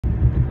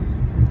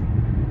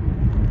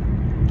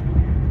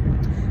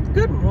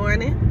Good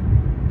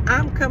morning.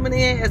 I'm coming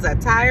in as a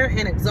tired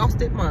and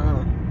exhausted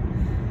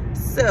mom.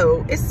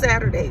 So it's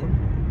Saturday.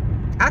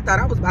 I thought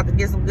I was about to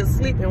get some good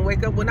sleep and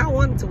wake up when I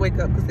wanted to wake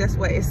up, because guess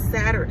what? It's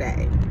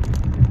Saturday.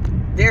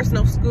 There's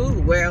no school.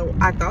 Well,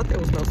 I thought there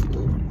was no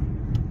school.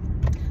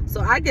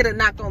 So I get a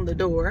knock on the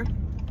door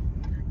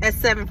at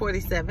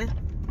 7:47.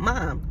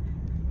 Mom,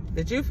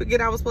 did you forget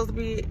I was supposed to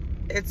be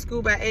at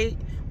school by 8?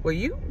 Well,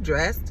 you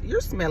dressed.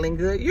 You're smelling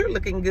good. You're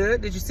looking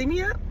good. Did you see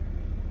me up?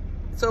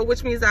 So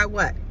which means I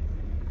what?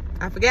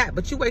 I forgot.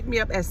 But you wake me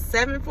up at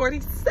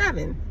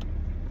 7:47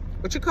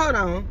 with your coat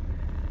on,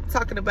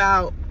 talking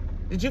about,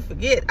 did you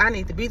forget I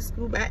need to be to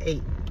school by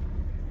 8?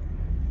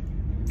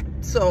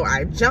 So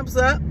I jumps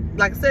up,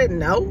 like I said,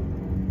 no.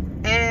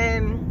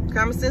 And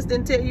common sense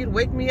didn't tell you to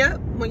wake me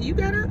up when you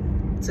got up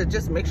to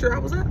just make sure I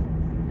was up.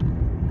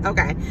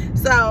 Okay,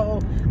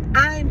 so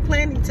I'm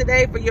planning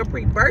today for your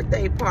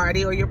pre-birthday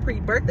party or your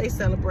pre-birthday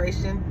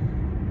celebration.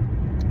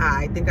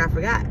 I think I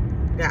forgot.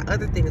 Got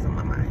other things on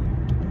my mind.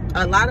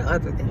 A lot of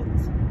other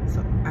things.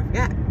 So I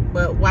forgot.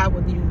 But why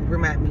would you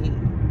remind me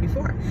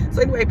before?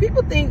 So anyway,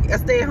 people think a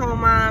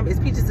stay-at-home mom is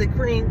peaches and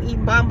cream,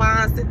 eating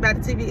bonbons, sitting by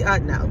the TV.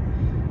 No.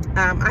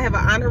 I have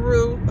an honor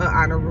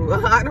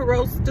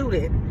roll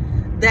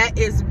student that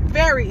is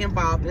very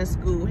involved in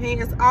school.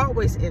 Hands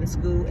always in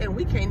school, and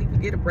we can't even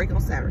get a break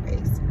on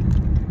Saturdays.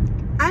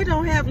 I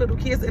don't have little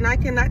kids, and I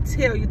cannot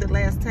tell you the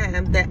last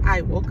time that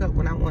I woke up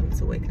when I wanted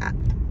to wake up,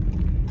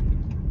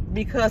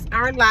 because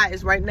our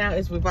lives right now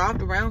is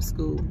revolved around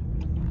school.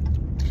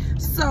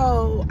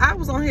 So I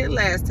was on here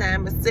last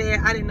time and said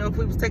I didn't know if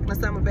we was taking a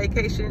summer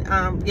vacation.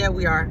 Yeah,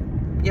 we are.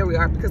 Yeah, we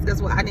are, because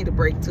guess what? I need a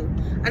break too.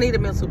 I need a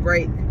mental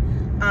break.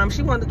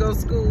 She wanted to go to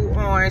school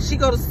she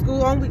go to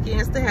school on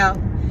weekends to help,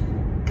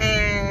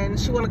 and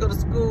she want to go to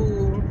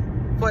school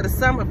for the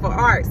summer for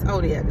arts.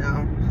 Oh yeah,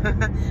 no.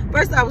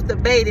 First I was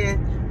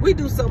debating, we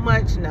do so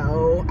much.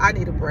 No, I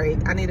need a break.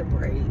 I need a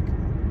break.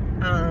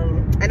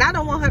 And I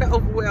don't want her to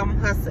overwhelm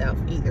herself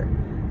either.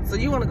 So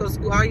you want to go to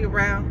school all year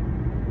round,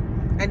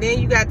 and then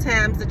you got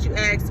times that you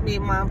ask me,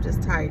 Mom, I'm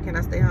just tired, can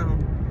I stay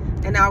home?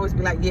 And I always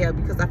be like, yeah,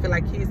 because I feel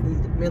like kids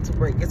need a mental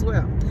break as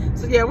well.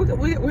 So yeah,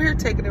 we're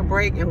taking a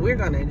break, and we're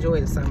going to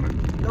enjoy the summer.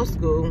 No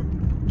school.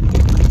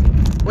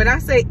 When I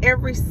say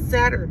every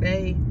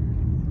Saturday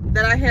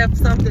that I have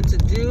something to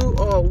do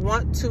or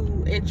want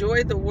to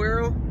enjoy the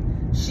world,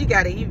 she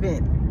got an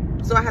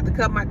event. So I have to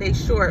cut my day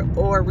short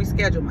or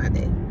reschedule my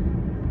day.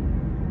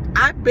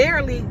 I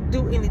barely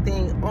do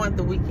anything on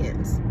the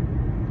weekends.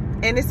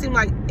 And it seems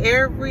like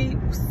every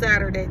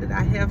Saturday that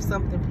I have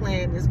something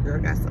planned, this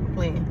girl got something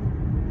planned.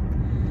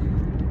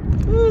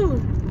 Whew.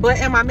 But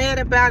am I mad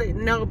about it?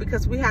 No,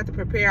 because we have to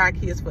prepare our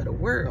kids for the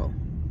world.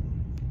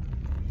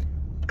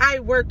 I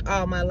worked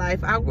all my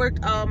life. I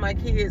worked all my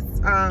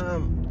kids'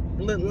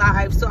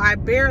 lives, so I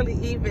barely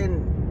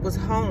even was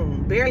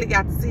home. Barely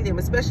got to see them,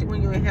 especially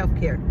when you're in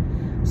healthcare.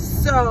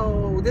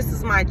 So this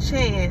is my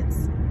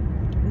chance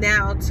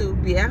now to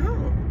be at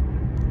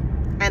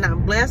home. And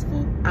I'm blessed,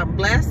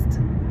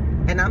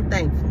 and I'm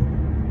thankful.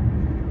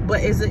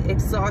 But is it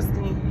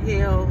exhausting?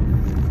 Hell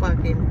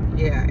fucking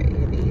yeah,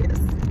 it is.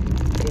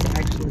 It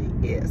actually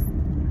is.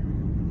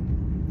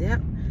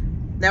 Yep.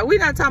 Now, we're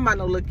not talking about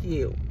no look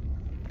cute.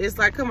 It's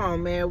like, come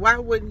on, man. Why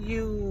wouldn't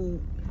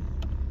you,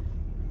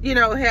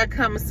 have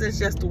common sense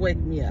just to wake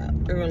me up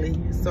early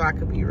so I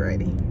could be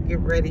ready? Get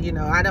ready.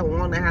 I don't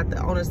want to have to,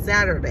 on a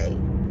Saturday,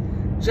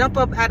 jump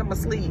up out of my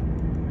sleep,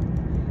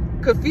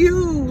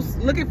 confused,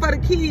 looking for the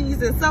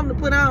keys and something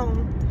to put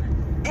on,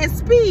 and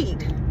speed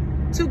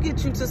to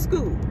get you to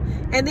school.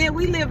 And then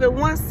we live in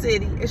one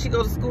city and she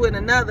goes to school in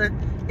another.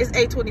 It's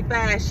 8:25.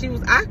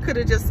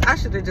 I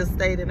should have just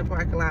stayed in the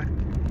parking lot.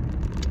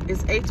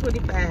 It's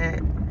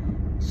 8:25.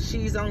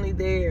 She's only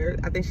there,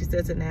 I think she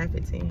said, to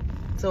 9:15.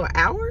 So an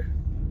hour?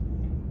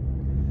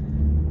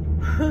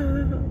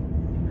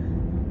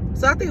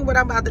 So I think what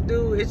I'm about to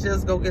do is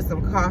just go get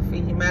some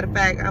coffee. Matter of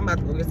fact, I'm about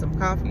to go get some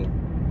coffee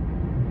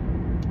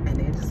and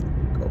then just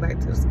go back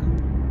to the school.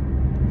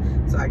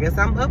 So I guess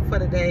I'm up for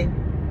the day.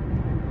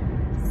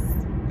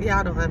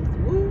 Y'all don't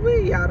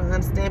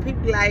understand.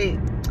 People like,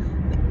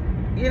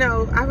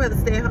 I'd rather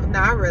stay home. No,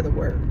 I'd rather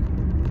work.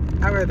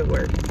 I'd rather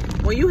work.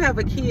 When you have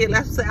a kid,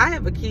 let's say I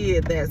have a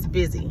kid that's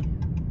busy.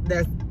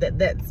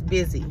 That's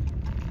busy.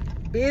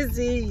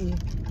 Busy.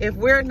 If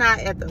we're not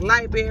at the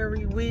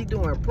library, we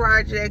doing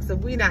projects. If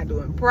we not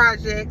doing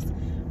projects,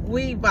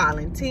 we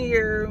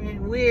volunteer.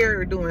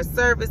 We're doing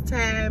service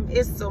time.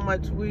 It's so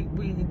much we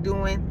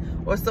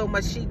doing, or so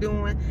much she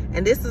doing.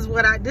 And this is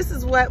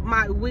what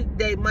my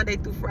weekday, Monday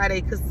through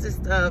Friday,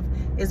 consists of,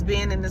 is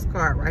being in this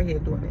car right here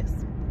doing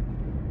this.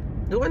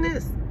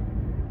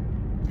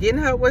 Getting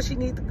her where she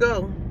needs to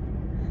go.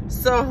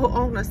 So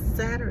on a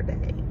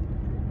Saturday,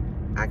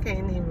 I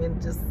can't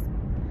even just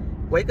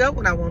wake up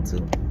when I want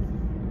to.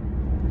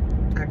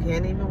 I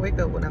can't even wake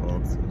up when I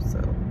want to. So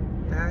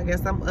now I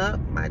guess I'm up.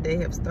 My day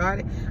have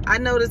started. I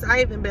noticed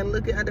I even been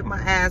looking under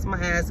my eyes. My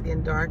eyes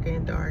getting darker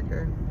and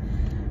darker.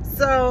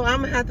 So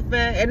I'm gonna have to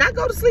find, and I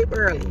go to sleep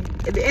early.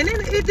 And then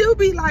it do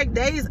be like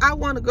days I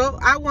want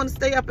to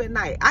stay up at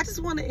night. I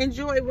just want to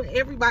enjoy when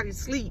everybody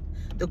sleep,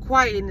 the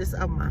quietness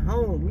of my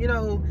home. You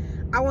know,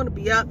 I want to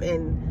be up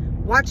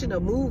and watching a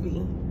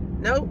movie.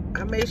 Nope,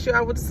 I made sure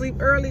I went to sleep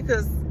early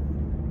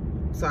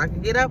so I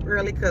can get up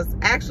early, because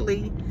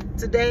actually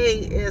today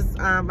is,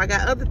 I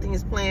got other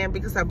things planned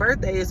because her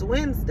birthday is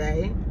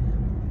Wednesday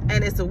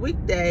and it's a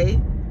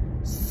weekday.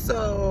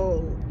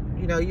 So,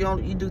 you know,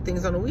 you do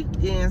things on the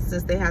weekend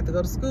since they have to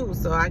go to school.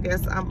 So I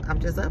guess I'm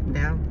just up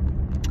now.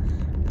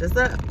 Just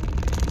up.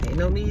 Ain't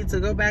no need to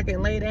go back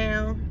and lay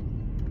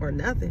down or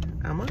nothing.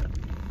 I'm up,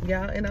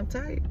 y'all, and I'm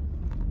tired.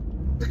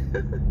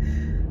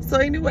 So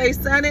anyway,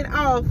 signing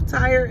off,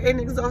 tired and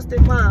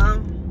exhausted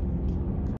mom.